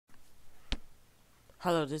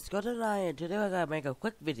Hello, this is Golden Eye, and today I'm gonna make a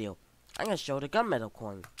quick video. I'm gonna show the gunmetal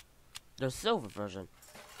coin, the silver version.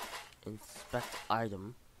 Inspect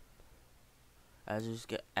item. As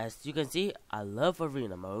you can see, I love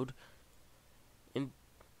arena mode.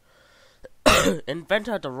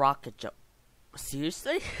 Inventor of the rocket jump.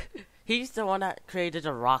 Seriously? He's the one that created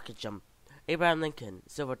the rocket jump. Abraham Lincoln,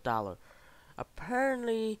 silver dollar.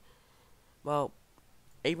 Apparently, well,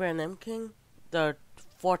 Abraham Lincoln, the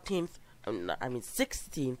 16th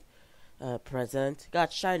president,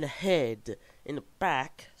 got shot in the head, in the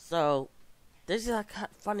back. So, this is a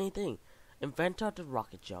funny thing. Inventor of the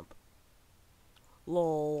rocket jump.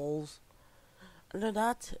 Lols. Under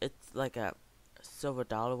that, it's like a silver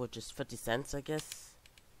dollar, which is 50 cents, I guess.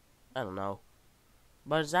 I don't know.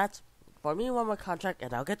 But that's for me, one more contract,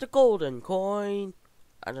 and I'll get the golden coin.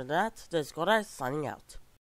 Under that, this is Golden signing out.